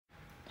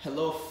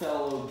Hello,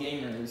 fellow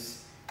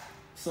gamers.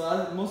 So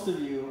as most of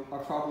you are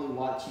probably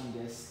watching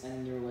this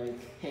and you're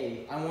like,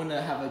 hey, I want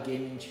to have a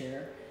gaming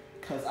chair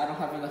because I don't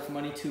have enough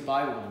money to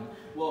buy one.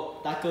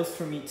 Well, that goes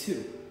for me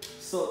too.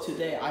 So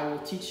today I will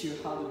teach you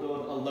how to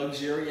build a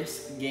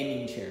luxurious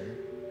gaming chair.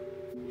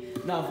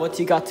 Now what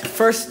you got to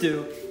first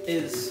do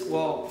is,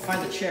 well,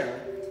 find the chair.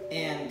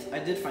 And I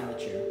did find the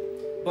chair,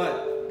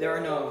 but there are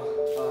no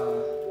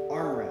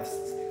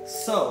armrests.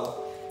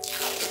 So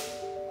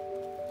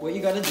what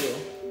you gotta do,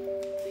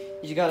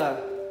 you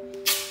gotta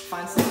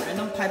find some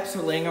random pipes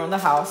are laying around the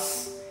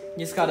house.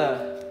 You just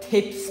gotta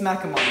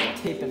smack them on there,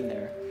 tape in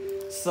there.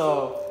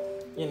 So,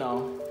 you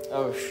know,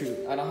 oh shoot,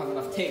 I don't have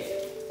enough tape.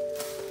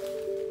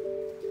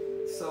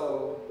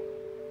 So,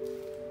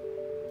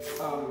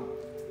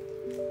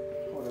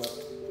 hold up,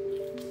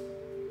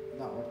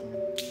 not working.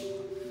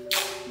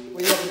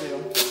 What you gotta do,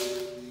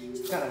 you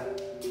just gotta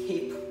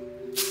tape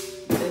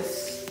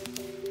this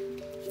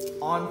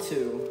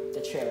onto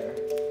the chair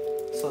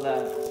so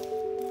that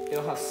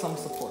it'll have some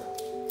support.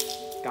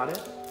 Got it?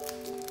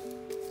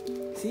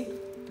 See?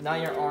 Now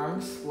your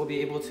arms will be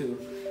able to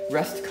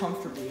rest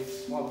comfortably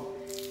while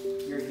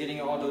you're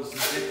getting all those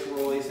Vic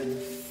Roys and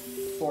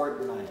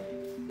Fortnite.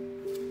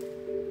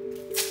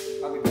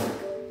 I'll be back.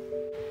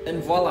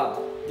 And voila!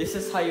 This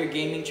is how your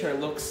gaming chair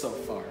looks so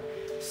far.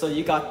 So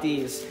you got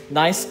these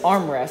nice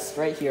armrests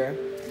right here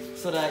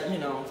so that, you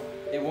know,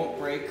 it won't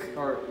break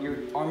or your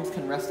arms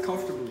can rest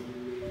comfortably.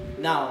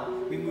 Now,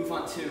 we move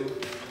on to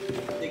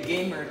the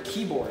gamer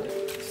keyboard.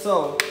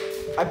 So,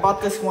 I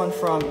bought this one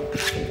from,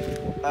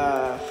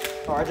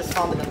 or I just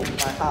found it in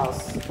my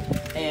house,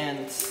 and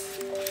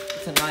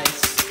it's a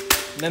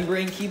nice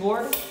membrane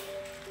keyboard.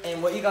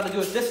 And what you gotta do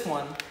with this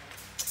one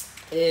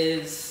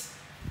is,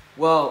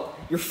 well,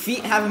 your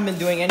feet haven't been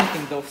doing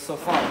anything though so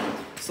far.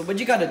 So what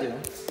you gotta do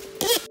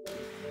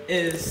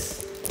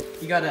is,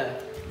 you gotta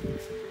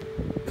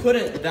put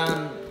it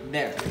down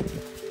there,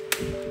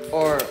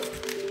 or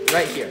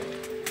right here.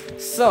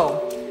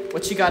 So,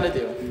 what you gotta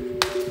do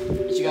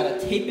is you gotta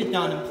tape it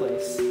down in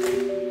place.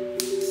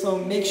 So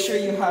make sure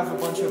you have a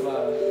bunch of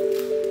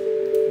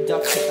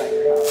duct tape at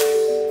your house.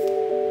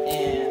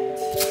 And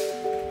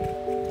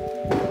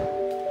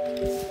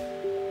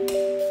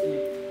you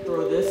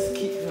throw this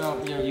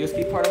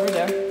USB part over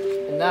there.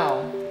 And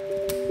now,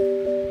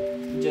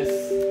 you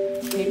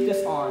just tape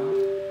this on.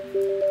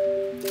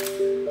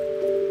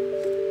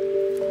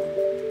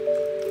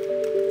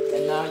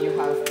 And now you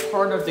have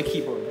part of the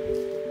keyboard.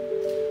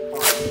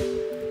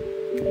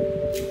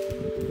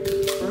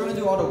 We're gonna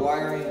do all the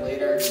wiring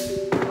later,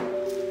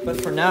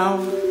 but for now,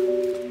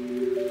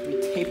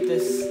 we tape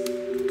this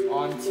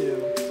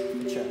onto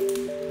the chair.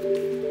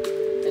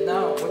 And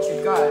now what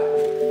you've got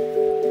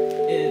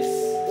is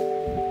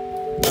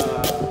a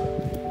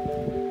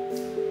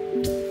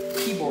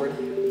keyboard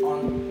on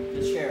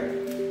the chair.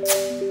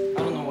 I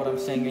don't know what I'm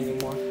saying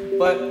anymore,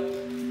 but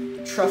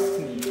trust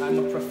me, I'm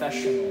a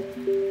professional.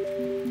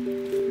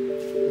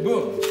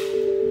 Boom.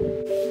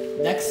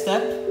 Next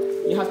step,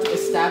 you have to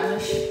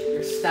establish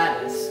your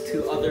status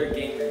to other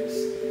gamers.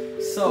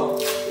 So,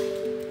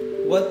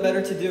 what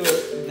better to do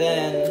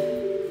than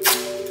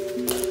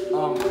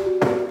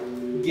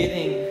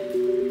getting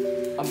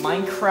a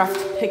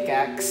Minecraft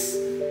pickaxe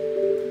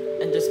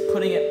and just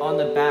putting it on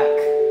the back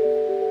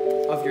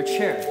of your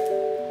chair.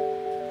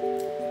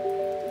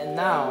 And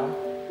now,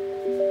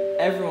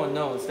 everyone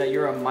knows that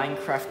you're a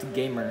Minecraft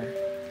gamer.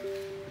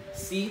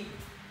 See?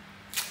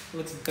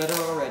 Looks better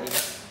already.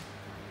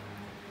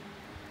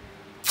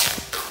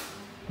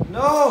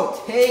 No!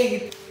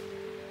 Tape!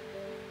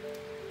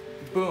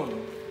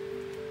 Boom.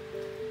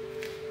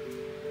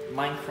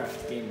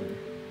 Minecraft gamer.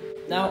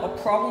 Now, a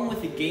problem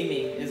with the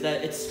gaming is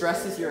that it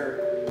stresses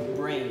your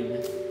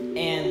brain,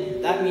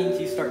 and that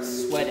means you start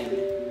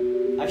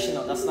sweating. Actually,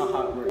 no, that's not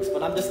how it works,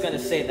 but I'm just gonna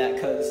say that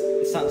because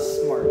it sounds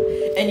smart.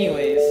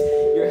 Anyways,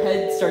 your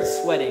head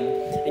starts sweating,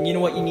 and you know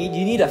what you need?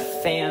 You need a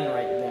fan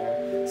right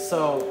there.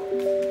 So,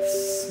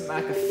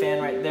 smack a fan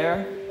right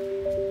there.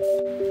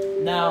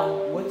 Now,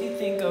 what do you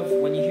think of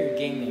when you hear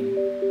gaming?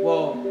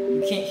 Well,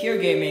 you can't hear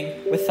gaming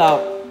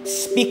without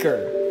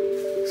speaker.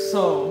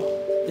 So,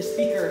 the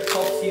speaker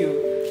helps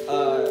you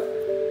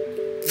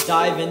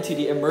dive into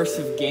the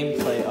immersive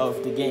gameplay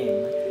of the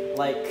game,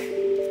 like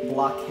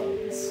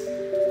blockheads.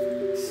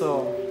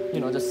 So,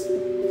 you know, just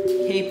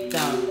tape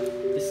down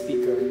the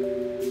speaker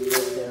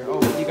right there.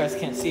 Oh, you guys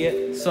can't see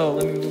it, so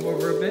let me move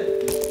over a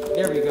bit.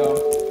 There we go.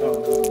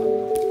 Oh,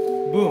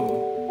 no.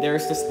 Boom,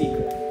 there's the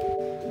speaker.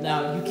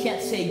 Now, you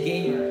can't say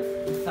gamer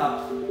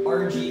without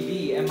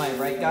RGB, am I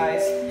right,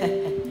 guys?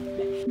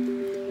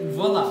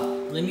 Voila,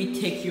 let me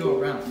take you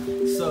around.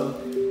 So,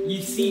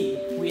 you see,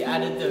 we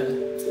added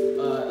the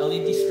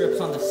LED strips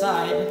on the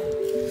side,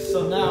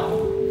 so now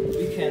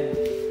we can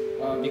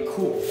be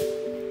cool.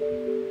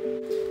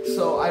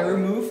 So, I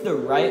removed the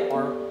right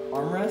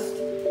armrest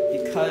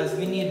because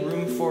we need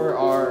room for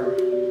our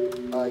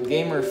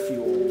gamer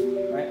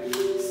fuel, right?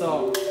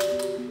 So,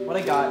 what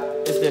I got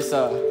is this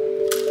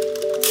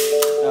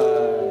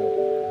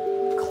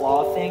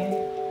claw thing.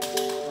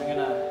 I'm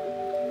gonna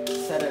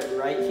set it it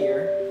right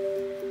here,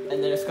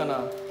 and then it's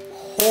gonna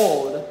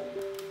hold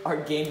our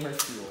gamer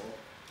fuel.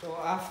 So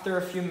after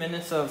a few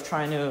minutes of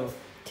trying to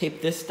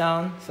tape this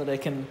down so they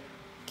can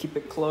keep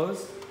it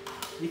closed,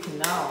 we can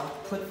now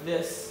put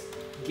this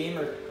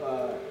gamer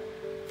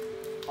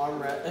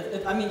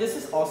armrest. I mean, this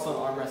is also an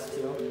armrest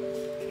too.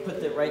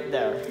 Put it right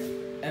there,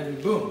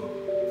 and boom,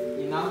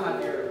 you now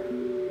have your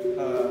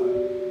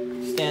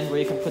stand where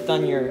you can put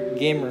down your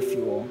gamer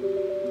fuel.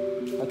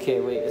 Okay,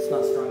 wait, it's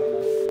not strong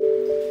enough.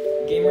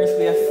 Gamers,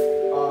 we have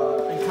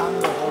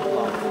encountered a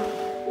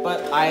roadblock,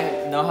 but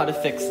I know how to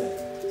fix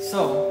it.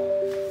 So,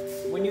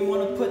 when you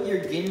want to put your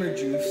gamer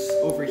juice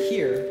over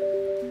here,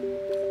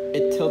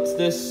 it tilts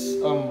this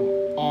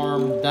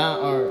arm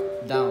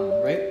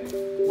down, right?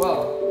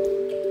 Well,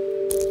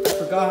 I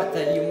forgot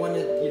that you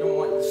don't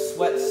want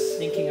sweat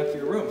stinking up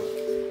your room.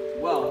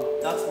 Well,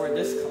 that's where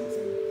this comes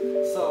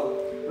in. So,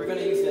 we're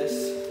gonna use this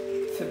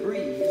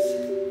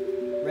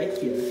Febreze right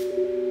here.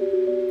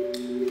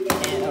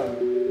 And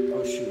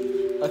oh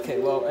shoot. Okay,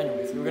 well,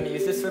 anyways, we're gonna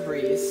use this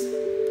Febreze,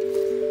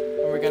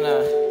 and we're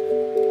gonna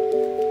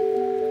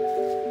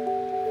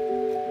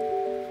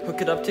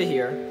hook it up to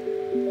here,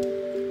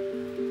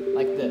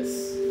 like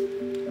this,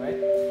 right?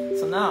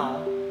 So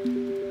now,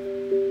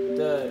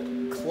 the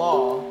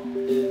claw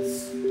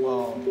is,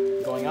 well,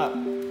 going up.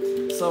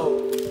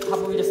 So, how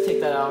about we just take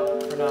that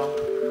out for now,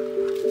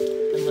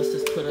 and let's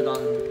just put it on.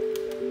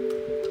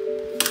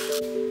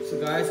 So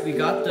guys, we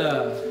got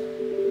the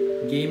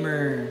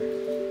gamer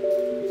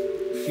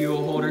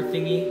fuel holder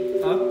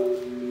thingy up,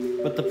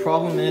 but the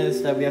problem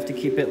is that we have to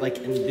keep it like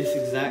in this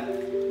exact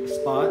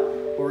spot,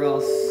 or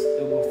else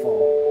it will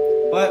fall.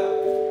 But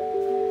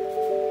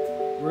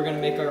we're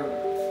gonna make our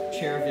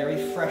chair very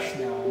fresh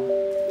now.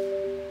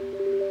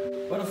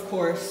 But of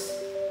course,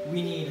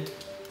 we need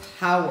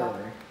power.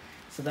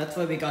 So that's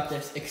why we got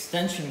this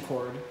extension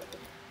cord.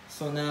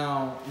 So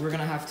now we're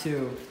gonna have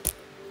to,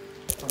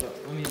 hold up,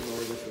 let me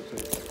lower this real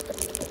quick.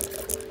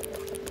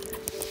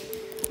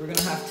 We're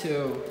gonna have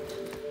to,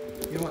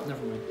 you know what,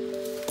 never mind.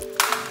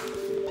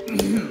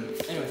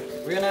 Anyway,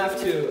 we're gonna have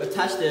to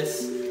attach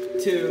this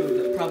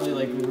to probably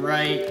like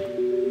right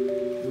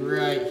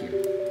here,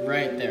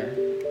 right there.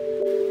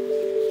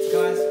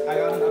 So guys, I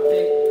got an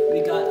update.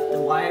 We got the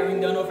wiring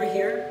done over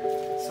here.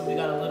 So we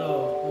got a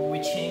little,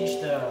 we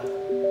changed the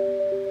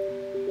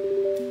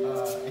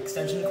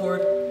extension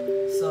cord.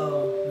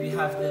 So we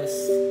have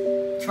this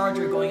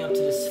charger going up to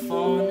this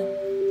phone.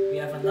 We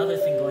have another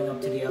thing going up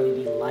to the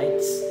LED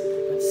lights.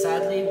 But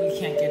sadly, we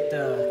can't get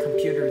the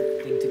computer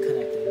thing to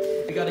connect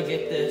it. We gotta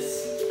get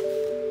this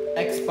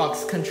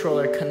Xbox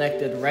controller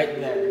connected right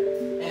there.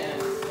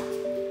 And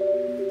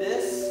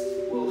this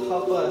will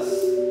help us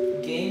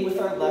game with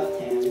our left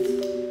hand,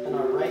 and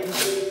our right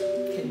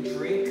hand can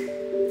drink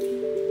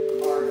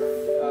our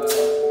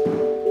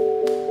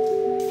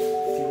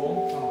fuel.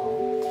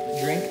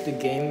 Drink the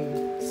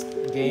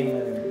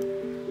gamer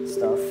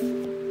stuff.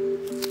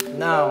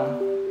 Now,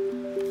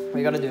 what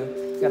you gotta do,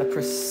 you gotta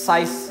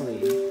precisely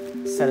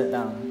set it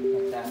down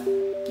like that,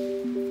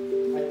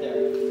 right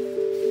there,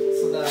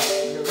 so that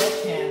your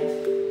left hand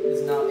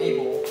is now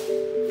able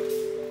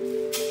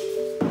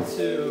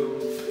to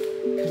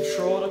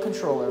control the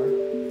controller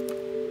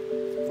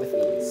with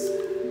ease.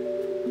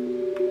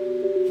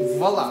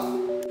 Voila!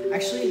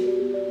 Actually,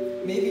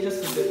 maybe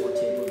just a bit more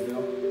tape will go.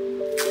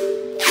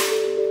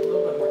 A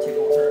little bit more tape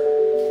won't hurt,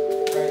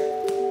 right?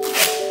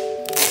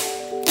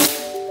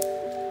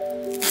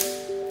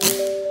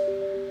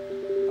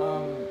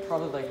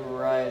 Probably like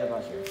right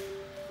about here.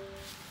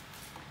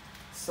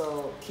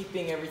 So,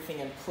 keeping everything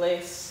in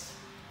place.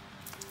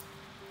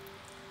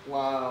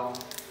 Wow.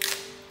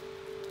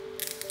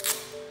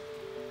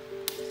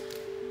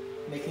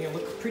 Making it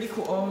look pretty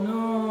cool. Oh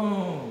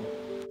no!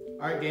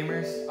 Alright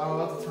gamers, I'm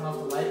about to turn off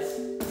the lights.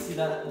 See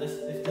that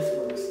if this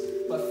works.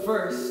 But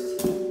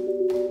first,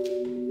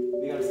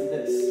 we gotta see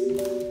this.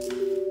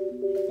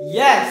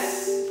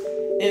 Yes!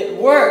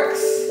 It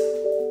works!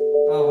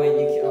 Oh wait,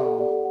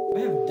 I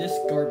have this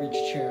garbage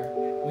chair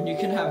when you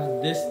can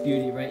have this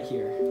beauty right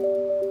here.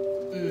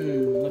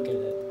 Look at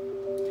it.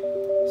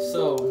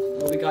 So,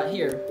 what we got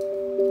here,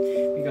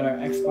 we got our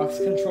Xbox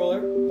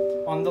controller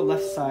on the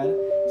left side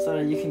so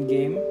that you can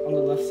game on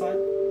the left side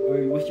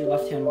or with your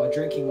left hand while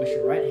drinking with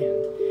your right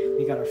hand.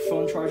 We got our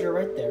phone charger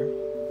right there.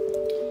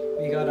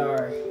 We got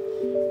our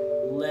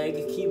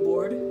leg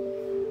keyboard.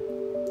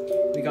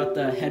 We got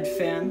the head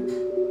fan.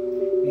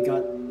 We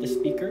got the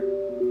speaker.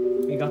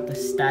 We got the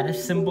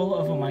status symbol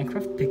of a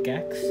Minecraft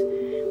pickaxe.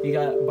 We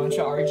got a bunch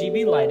of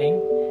RGB lighting.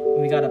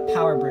 And we got a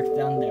power brick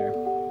down there.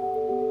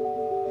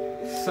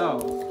 So,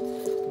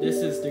 this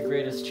is the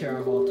greatest chair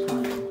of all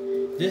time.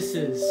 This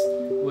is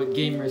what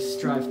gamers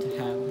strive to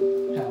have,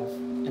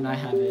 and I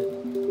have it.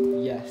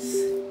 Yes.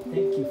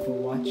 Thank you for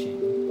watching.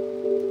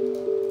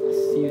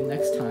 See you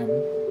next time.